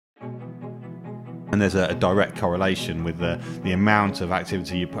And there's a direct correlation with the amount of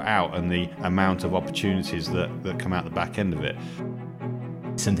activity you put out and the amount of opportunities that come out the back end of it.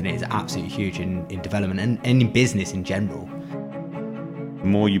 Something that is absolutely huge in development and in business in general. The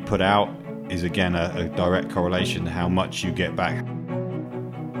more you put out is again a direct correlation to how much you get back.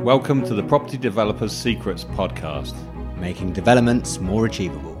 Welcome to the Property Developers Secrets podcast. Making developments more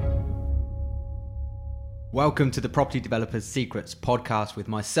achievable. Welcome to the Property Developers Secrets podcast with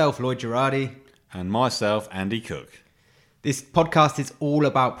myself, Lloyd Girardi. And myself, Andy Cook. This podcast is all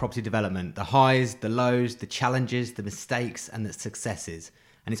about property development, the highs, the lows, the challenges, the mistakes and the successes.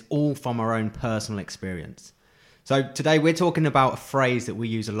 And it's all from our own personal experience. So today we're talking about a phrase that we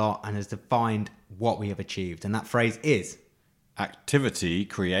use a lot and has defined what we have achieved. And that phrase is... activity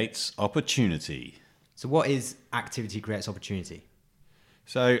creates opportunity. So what is activity creates opportunity?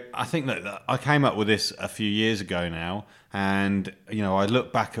 So I think that I came up with this a few years ago now, and I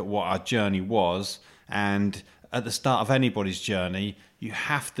look back at what our journey was, and at the start of anybody's journey, you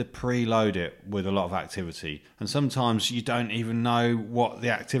have to preload it with a lot of activity. And sometimes you don't even know what the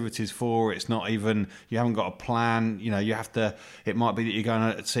activity is for. It's not even, you haven't got a plan. It might be that you're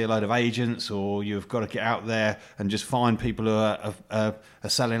going to see a load of agents, or you've got to get out there and just find people who are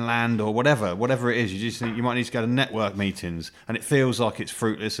selling land or whatever it is. You might need to go to network meetings, and it feels like it's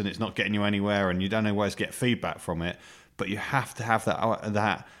fruitless and it's not getting you anywhere, and you don't know where to get feedback from it. But you have to have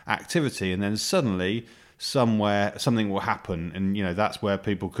that activity, and then suddenly somewhere something will happen, and that's where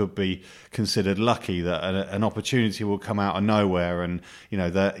people could be considered lucky that an opportunity will come out of nowhere, and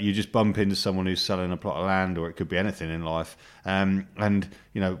that you just bump into someone who's selling a plot of land, or it could be anything in life.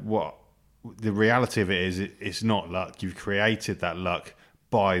 What the reality of it is, it's not luck. You've created that luck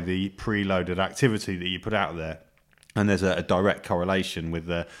by the preloaded activity that you put out there. And there's a direct correlation with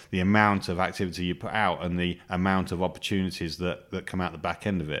the amount of activity you put out and the amount of opportunities that come out the back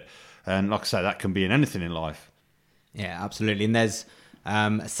end of it. And like I say, that can be in anything in life. Yeah, absolutely. And there's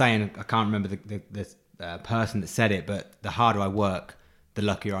a saying, I can't remember the person that said it, but the harder I work, the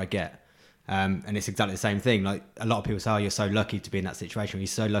luckier I get. And it's exactly the same thing. Like, a lot of people say, oh, you're so lucky to be in that situation. You're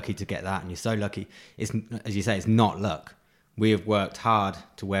so lucky to get that. And you're so lucky. It's, as you say, it's not luck. We have worked hard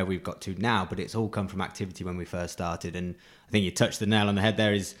to where we've got to now, but it's all come from activity when we first started. And I think you touched the nail on the head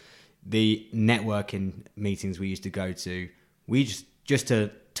there. Is the networking meetings we used to go to, we just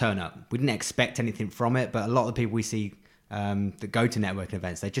to turn up. We didn't expect anything from it, but a lot of the people we see that go to networking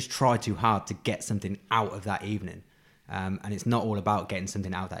events, they just try too hard to get something out of that evening. And it's not all about getting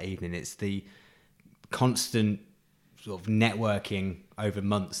something out of that evening. It's the constant sort of networking over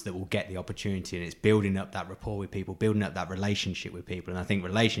months that will get the opportunity, and it's building up that rapport with people, building up that relationship with people. And I think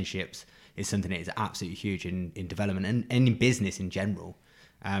relationships is something that is absolutely huge in development and in business in general.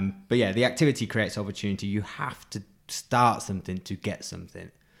 But yeah, the activity creates opportunity. You have to start something to get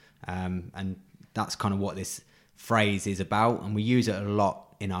something. And that's kind of what this phrase is about. And we use it a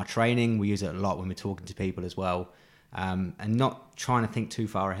lot in our training. We use it a lot when we're talking to people as well. And not trying to think too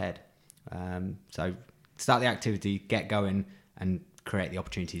far ahead. So start the activity, get going, and create the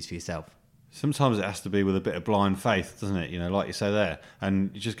opportunities for yourself. Sometimes it has to be with a bit of blind faith, doesn't it? Like you say there.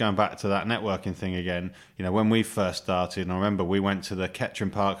 And just going back to that networking thing again, when we first started, and I remember we went to the Kettering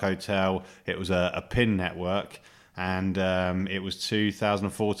Park Hotel. It was a PIN network. And it was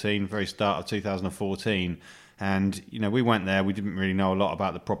 2014, very start of 2014. And, we went there. We didn't really know a lot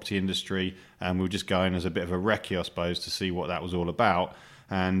about the property industry. And we were just going as a bit of a recce, I suppose, to see what that was all about.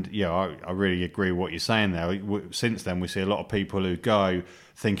 And, I really agree with what you're saying there. Since then, we see a lot of people who go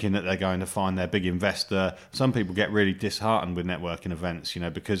thinking that they're going to find their big investor. Some people get really disheartened with networking events,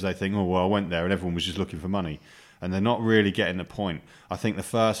 because they think, oh, well, I went there and everyone was just looking for money. And they're not really getting the point. I think the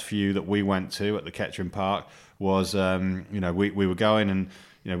first few that we went to at the Kettering Park was, we were going, and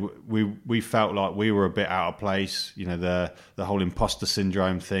we felt like we were a bit out of place. The whole imposter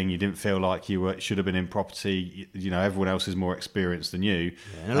syndrome thing. You didn't feel like you should have been in property. Everyone else is more experienced than you.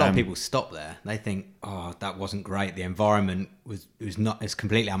 Yeah, and a lot of people stop there. They think, oh, that wasn't great. The environment was not. It's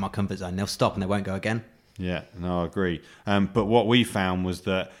completely out of my comfort zone. They'll stop and they won't go again. Yeah, no, I agree. But what we found was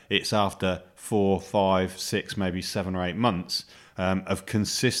that it's after 4, 5, 6, maybe 7 or 8 months of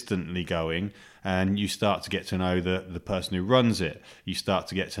consistently going, and you start to get to know the person who runs it. You start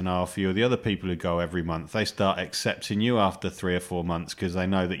to get to know a few of the other people who go every month. They start accepting you after 3 or 4 months because they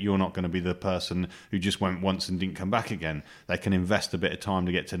know that you're not going to be the person who just went once and didn't come back again. They can invest a bit of time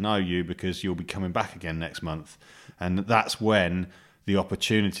to get to know you because you'll be coming back again next month. And that's when the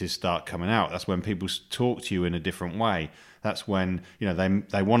opportunities start coming out. That's when people talk to you in a different way. That's when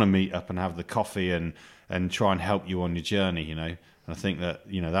they want to meet up and have the coffee and try and help you on your journey. And I think that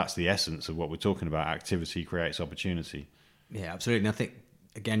that's the essence of what we're talking about. Activity creates opportunity. Yeah, absolutely. And I think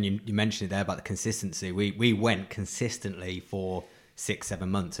again, you mentioned it there about the consistency. We went consistently for 6-7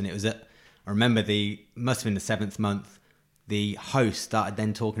 months, and it was I remember must have been the 7th month. The host started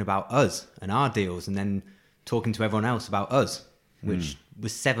then talking about us and our deals, and then talking to everyone else about us, which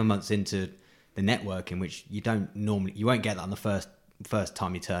was 7 months into the networking, which you won't get that on the first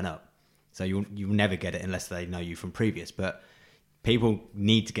time you turn up. So you'll never get it unless they know you from previous. But people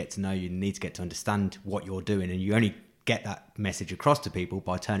need to get to know you, need to get to understand what you're doing, and you only get that message across to people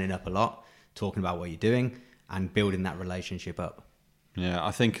by turning up a lot, talking about what you're doing, and building that relationship up. Yeah,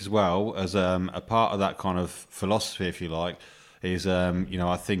 I think as well as a part of that kind of philosophy, if you like, is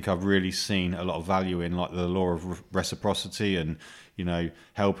I think I've really seen a lot of value in like the law of reciprocity and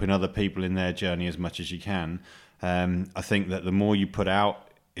helping other people in their journey as much as you can. I think that the more you put out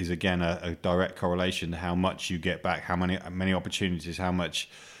is again a direct correlation to how much you get back, how many opportunities, how much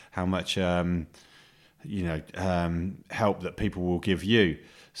help that people will give you.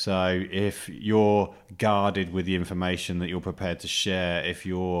 So if you're guarded with the information that you're prepared to share, if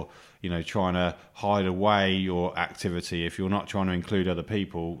you're trying to hide away your activity, if you're not trying to include other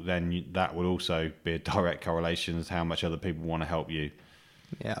people, then that will also be a direct correlation as to how much other people want to help you.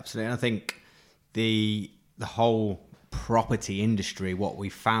 Yeah, absolutely. And I think the whole property industry, what we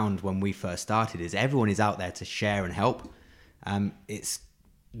found when we first started is everyone is out there to share and help.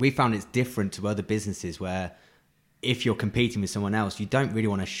 We found it's different to other businesses where if you're competing with someone else, you don't really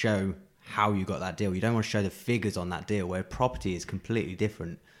want to show how you got that deal. You don't want to show the figures on that deal, where property is completely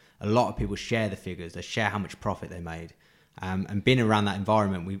different. A lot of people share the figures. They share how much profit they made. And being around that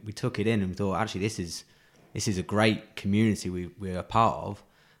environment, we took it in and thought, actually, this is a great community we're a part of.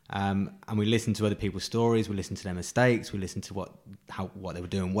 And we listened to other people's stories. We listened to their mistakes. We listened to what they were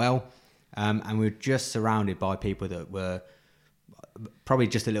doing well. And we were just surrounded by people that were probably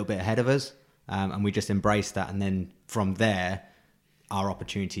just a little bit ahead of us. And we just embraced that. And then from there, our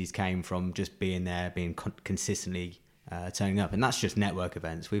opportunities came from just being there, being consistently turning up. And that's just network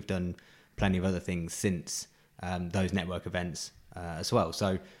events. We've done plenty of other things since those network events as well.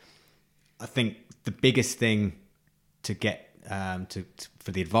 So I think the biggest thing to get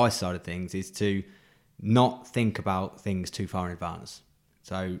for the advice side of things is to not think about things too far in advance.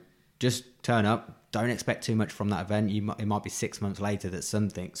 So just turn up. Don't expect too much from that event. It might be 6 months later that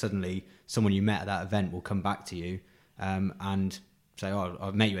suddenly someone you met at that event will come back to you and say, "Oh,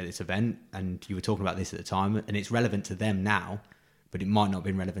 I've met you at this event, and you were talking about this at the time," and it's relevant to them now, but it might not have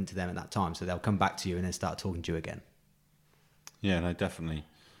been relevant to them at that time. So they'll come back to you and then start talking to you again. Yeah, no, definitely.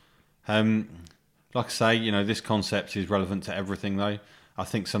 Like I say, this concept is relevant to everything, though. I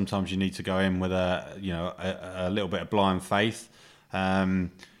think sometimes you need to go in with a little bit of blind faith.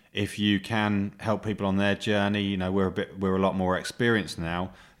 If you can help people on their journey, we're a lot more experienced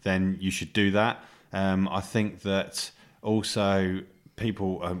now, then you should do that. I think that also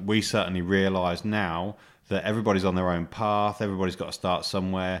people, we certainly realise now that everybody's on their own path. Everybody's got to start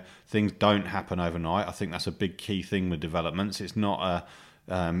somewhere. Things don't happen overnight. I think that's a big key thing with developments. It's not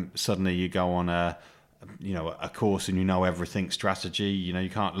suddenly you go on a course and everything strategy. You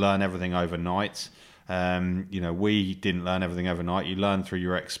can't learn everything overnight. We didn't learn everything overnight. You learn through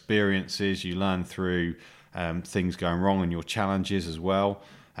your experiences. You learn through things going wrong and your challenges as well.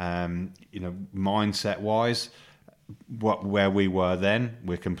 Mindset wise, where we were then,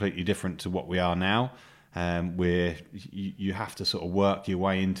 we're completely different to what we are now. You have to sort of work your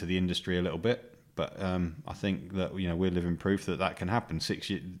way into the industry a little bit. But I think that we're living proof that can happen.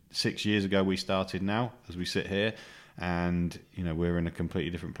 6 years ago we started now, as we sit here, and we're in a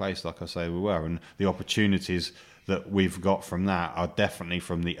completely different place. Like I say, we were, and the opportunities that we've got from that are definitely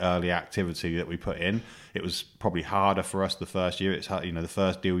from the early activity that we put in. It was probably harder for us the first year. It's hard, the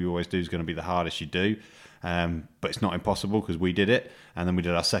first deal you always do is going to be the hardest you do, but it's not impossible because we did it, and then we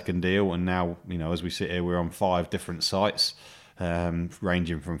did our second deal, and now as we sit here, we're on 5 different sites.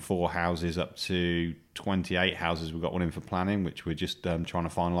 Ranging from 4 houses up to 28 houses. We've got one in for planning, which we're just trying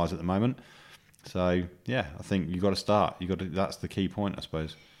to finalise at the moment. So yeah, I think you've got to start. That's the key point, I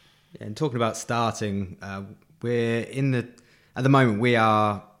suppose. Yeah, and talking about starting, at the moment we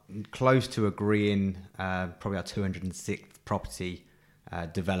are close to agreeing probably our 206th property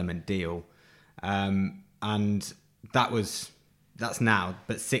development deal, and that's now.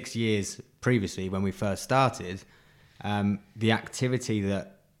 But 6 years previously, when we first started. The activity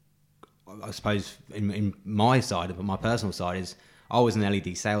that I suppose in my side, but my personal side, is I was an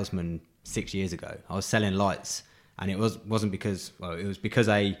LED salesman 6 years ago. I was selling lights, and it wasn't because it was because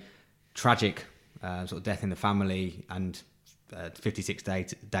a tragic sort of death in the family, and 56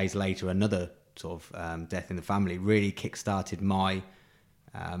 days later another sort of death in the family really kick-started my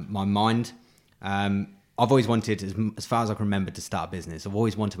mind. I've always wanted, as far as I can remember, to start a business. I've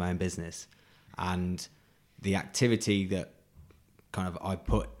always wanted my own business, and the activity that kind of I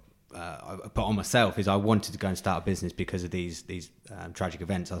put on myself is I wanted to go and start a business because of these tragic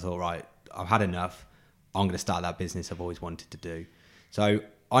events. I thought, right, I've had enough. I'm going to start that business I've always wanted to do. So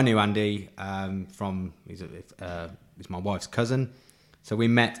I knew Andy from he's my wife's cousin. So we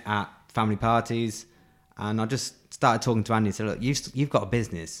met at family parties, and I just started talking to Andy and said, look, you've got a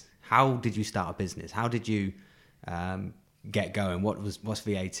business. How did you start a business? How did you get going? What's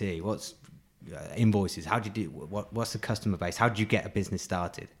VAT? What's invoices? How did you do? What's the customer base? How did you get a business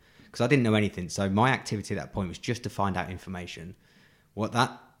started? Because I didn't know anything. So my activity at that point was just to find out information. What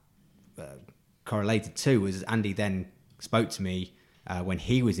that correlated to was Andy then spoke to me when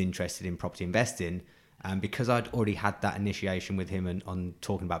he was interested in property investing, and because I'd already had that initiation with him on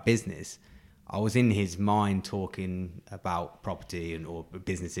talking about business, I was in his mind talking about property or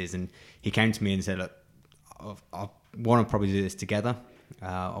businesses, and he came to me and said, look, I want to probably do this together.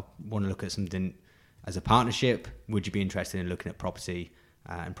 I want to look at something as a partnership. Would you be interested in looking at property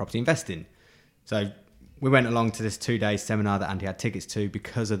and property investing? So we went along to this 2-day seminar that Andy had tickets to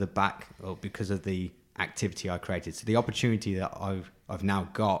because of the activity I created. So the opportunity that I've now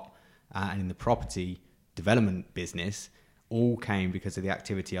got and in the property development business all came because of the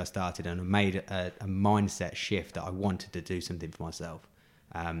activity I started, and I made a mindset shift that I wanted to do something for myself.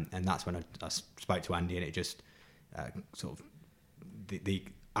 And that's when I spoke to Andy, and it just sort of the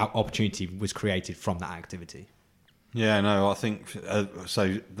opportunity was created from that activity. Yeah, no, I think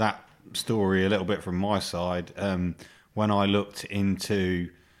so. That story a little bit from my side. When I looked into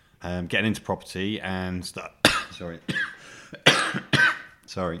getting into property and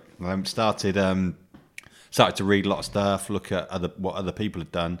started to read a lot of stuff, look at what other people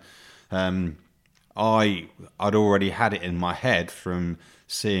had done. I'd already had it in my head from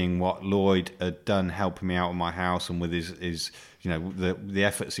seeing what Lloyd had done, helping me out with my house and with his the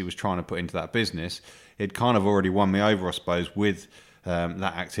efforts he was trying to put into that business. It kind of already won me over, I suppose, with that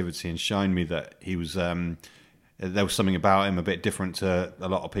activity, and shown me that he was there was something about him a bit different to a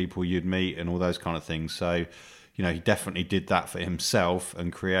lot of people you'd meet and all those kind of things. So, he definitely did that for himself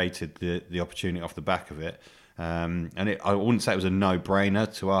and created the opportunity off the back of it. And I wouldn't say it was a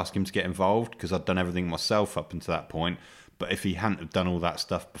no-brainer to ask him to get involved, because I'd done everything myself up until that point. But if he hadn't have done all that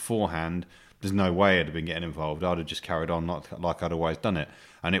stuff beforehand, there's no way I'd have been getting involved. I'd have just carried on like I'd always done it.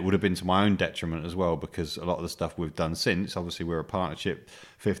 And it would have been to my own detriment as well, because a lot of the stuff we've done since, obviously we're a partnership,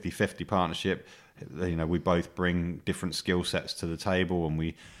 50-50 partnership. We both bring different skill sets to the table, and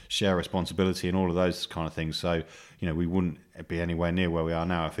we share responsibility and all of those kind of things. So, we wouldn't be anywhere near where we are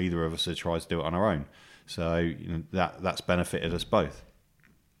now if either of us had tried to do it on our own. So, that's benefited us both.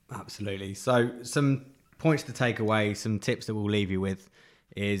 Absolutely. So some points to take away, some tips that we'll leave you with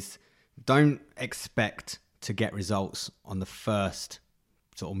is, don't expect to get results on the first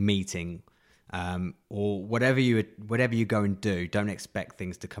sort of meeting, or whatever you go and do. Don't expect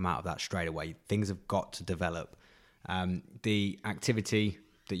things to come out of that straight away. Things have got to develop. The activity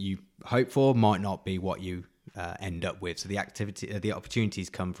that you hope for might not be what you end up with. So the opportunities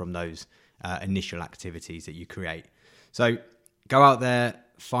come from those initial activities that you create. So go out there,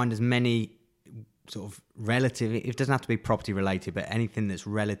 find as many sort of relative, it doesn't have to be property related, but anything that's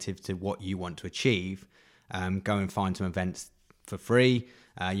relative to what you want to achieve. Go and find some events for free.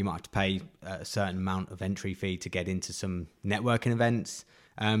 You might have to pay a certain amount of entry fee to get into some networking events.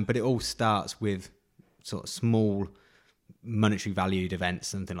 But it all starts with sort of small monetary valued events,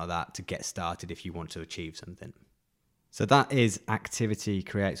 something like that, to get started if you want to achieve something. So that is Activity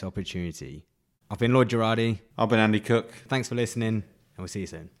Creates Opportunity. I've been Lloyd Girardi. I've been Andy Cook. Thanks for listening, and we'll see you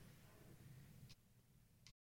soon.